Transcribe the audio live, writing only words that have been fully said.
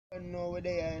don't know where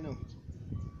they are, you know.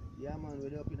 Yeah, man,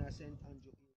 we're up in a St.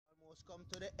 Andrew. Almost come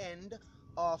to the end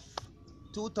of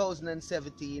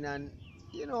 2017, and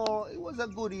you know, it was a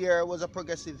good year, it was a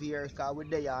progressive year, because we're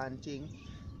there and thing.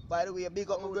 By the way, big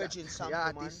up my virgin Sam,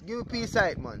 yeah, man. Give me peace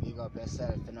out, man. Big up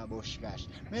yourself in a bush crash.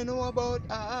 Me know about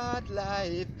hard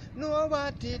life, know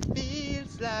what it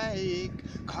feels like.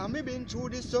 Cause me been through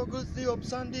the struggles, the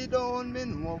ups and the downs. Me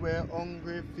know where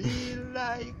hungry feel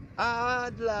like.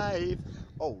 Hard life.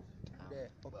 Oh, There,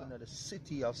 up in the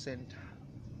city of St.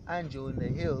 Andrew in the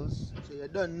hills, so you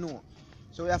don't know.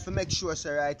 So we have to make sure,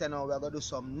 sir, right now we're going to do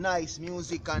some nice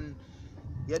music, and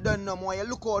you don't know more. You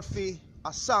look out for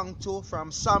a song too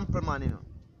from Sample Man, you know.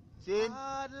 See?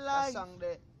 hard life. That song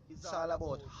there, it's all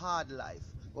about hard life.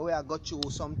 But we have got you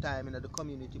sometime in the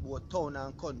community, both town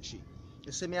and country.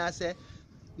 You see me, I say,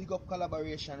 big up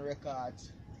Collaboration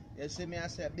Records. You see me, I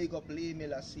say, big up Lee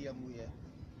Miller same way.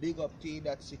 Big up T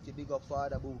That City, big up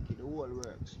Father Bookie, the whole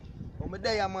works. But me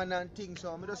there, man, and things,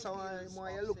 so I just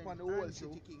want you look on the whole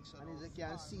city, and as you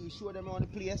can see, show them on the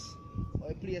place.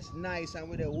 A place nice, and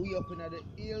we're way up in the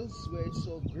hills where it's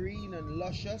so green and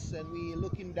luscious, and we're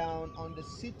looking down on the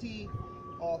city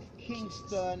of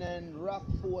Kingston and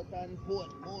Rockport and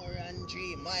Portmore and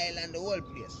 3 Mile and the whole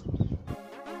place.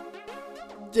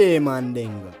 J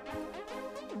Mandingo.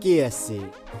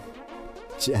 KSC.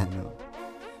 Channel.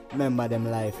 Remember them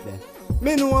life there.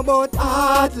 Me know about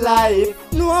hard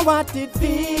life, know what it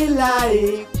feel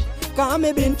like. Cause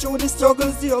me been through the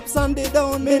struggles, the ups and the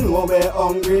downs. Me know where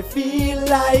hungry feel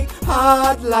like.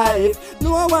 Hard life,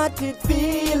 know what it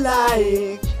feel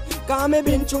like. Cause me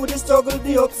been through the struggle,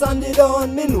 the ups and the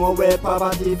downs. Me know where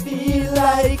poverty feel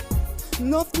like.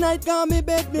 Enough night got me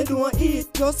bed, me don't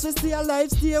eat. Just to stay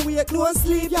alive, stay awake, don't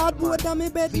sleep. Yard board on me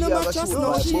bed, no mattress,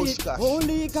 no sheet.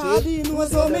 Only God he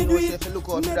knows how me do it.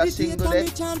 Meditate on me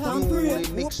chant and pray.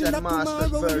 Hoping that tomorrow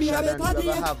will be a better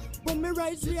day. When me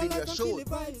rise, realize I feel the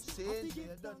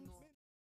vibes.